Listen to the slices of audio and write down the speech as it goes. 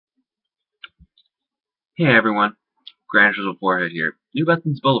Hey everyone, Grandchild Forehead here, New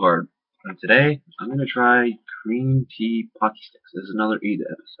Betson's Boulevard, and today I'm going to try green tea Pocky sticks. This is another Eat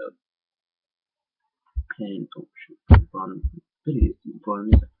episode. And, oh shoot, bottom video, bottom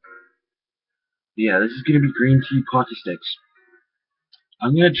music. Yeah, this is going to be green tea Pocky sticks.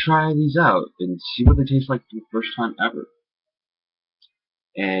 I'm going to try these out and see what they taste like for the first time ever.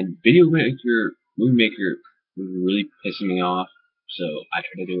 And Movie Maker was really pissing me off, so I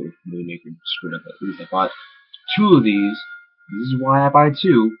tried to do it with Movie Maker and screwed up at least. I bought two of these. This is why I buy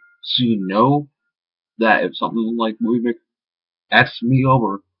two, so you know that if something like Movie Maker F's me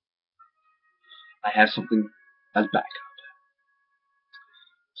over, I have something as backup.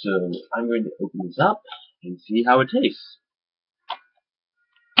 So I'm going to open this up and see how it tastes.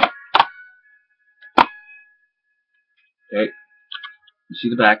 Okay, you see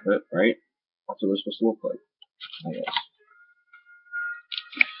the back of it, right? That's what they're supposed to look like, I guess.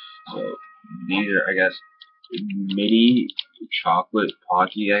 So these are, I guess, midi chocolate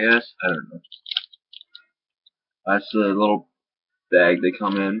Pocky, I guess. I don't know. That's the little bag they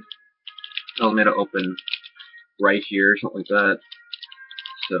come in. Tells me to open right here, something like that.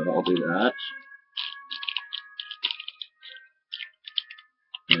 So I'll do that.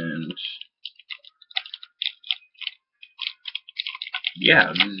 And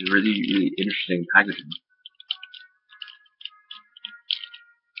yeah, this is really, really interesting packaging.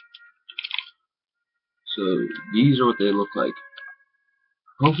 So these are what they look like.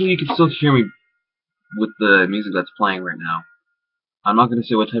 Hopefully you can still hear me with the music that's playing right now. I'm not going to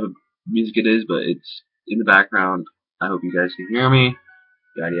say what type of music it is, but it's in the background. I hope you guys can hear me.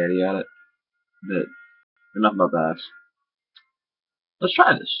 Yada yada yada. But enough about that. Let's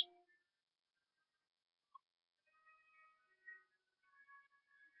try this.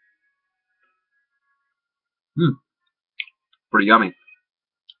 Pretty yummy.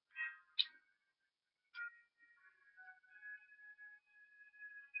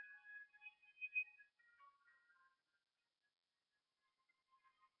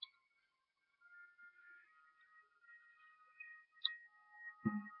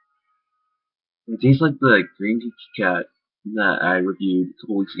 It tastes like the green tea Kit Kat that I reviewed a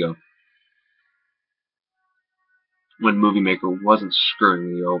couple weeks ago when Movie Maker wasn't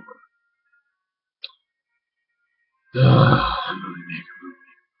screwing me over. Movie Maker.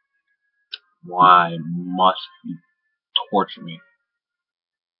 Why must you torture me?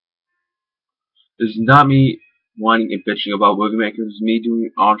 This is not me whining and bitching about Movie Maker. This is me doing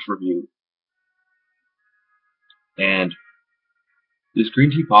an honest review. And this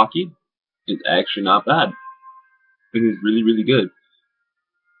green tea Pocky is actually not bad. It is really, really good.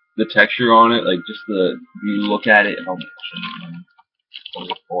 The texture on it, like just you look at it, and I'll show you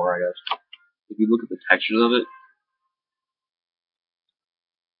before, I guess. If you look at the textures of it,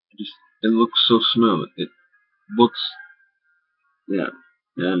 it looks so smooth. It looks, yeah,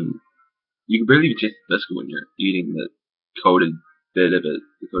 and you can barely even taste the biscuit when you're eating the coated bit of it,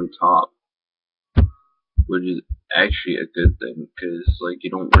 the coated top, which is actually a good thing because like you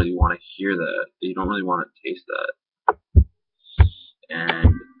don't really want to hear that, you don't really want to taste that,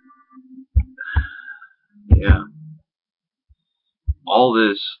 and yeah, all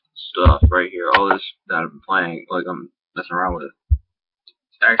this stuff right here, all this that I'm playing, like I'm messing around with,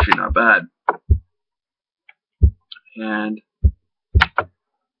 it's actually not bad, and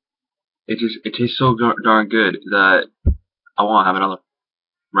it tastes so darn good that I want to have another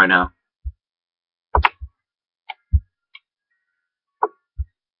right now.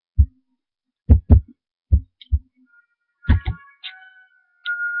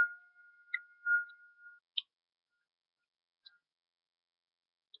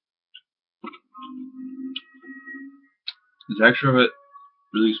 The texture of it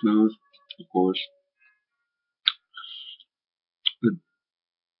really smooth, of course. The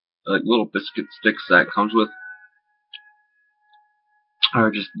like little biscuit sticks that it comes with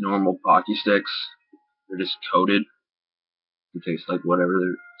are just normal Pocky sticks. They're just coated to taste like whatever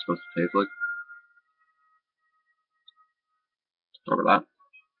they're supposed to taste like. Sorry about that.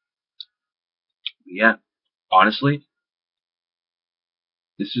 But yeah, honestly,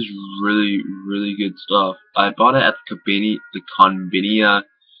 this is really, really good stuff. I bought it at the Convenia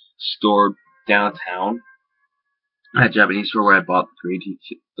store downtown. At a Japanese store where I bought the green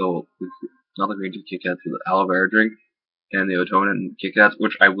tea, not the green tea Kit Kats, the aloe vera drink and the Otonin Kit Kats,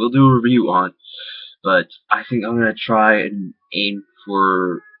 which I will do a review on. But I think I'm gonna try and aim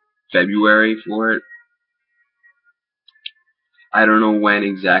for February for it. I don't know when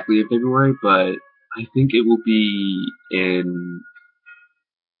exactly in February, but I think it will be in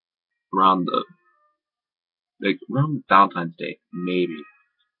around around Valentine's Day, maybe.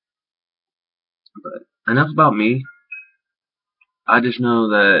 But enough about me. I just know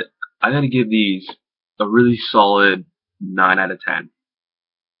that I gotta give these a really solid 9 out of 10.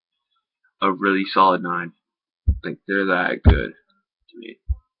 A really solid 9. Like, they're that good to me.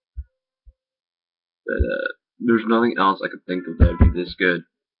 But, there's nothing else I could think of that would be this good.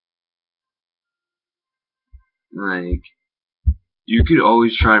 Like, you could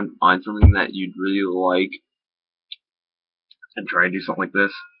always try and find something that you'd really like and try and do something like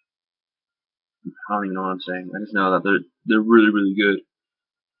this. I don't even know what I'm saying. I just know that they're really, really good.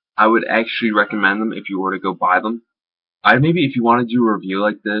 I would actually recommend them if you were to go buy them. Maybe if you want to do a review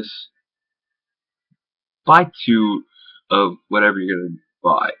like this, buy 2 of whatever you're gonna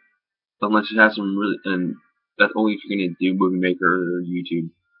buy. Unless you have some really, and that's only if you're gonna do Movie Maker or YouTube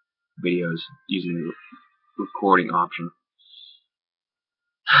videos using the recording option.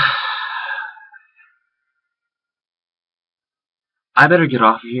 I better get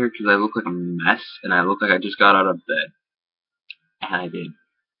off of here because I look like a mess and I look like I just got out of bed. And I did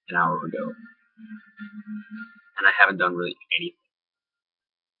an hour ago. And I haven't done really anything.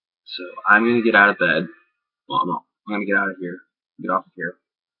 So I'm gonna get out of bed. Well, no, I'm gonna get out of here. Get off of here.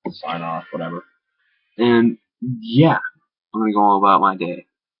 Sign off, whatever. And yeah, I'm gonna go about my day.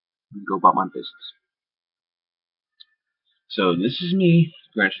 I'm gonna go about my business. So this is me,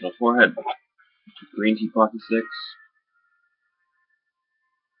 scratching the forehead, green tea Pocky 6,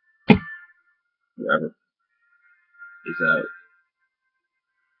 whatever. Peace out.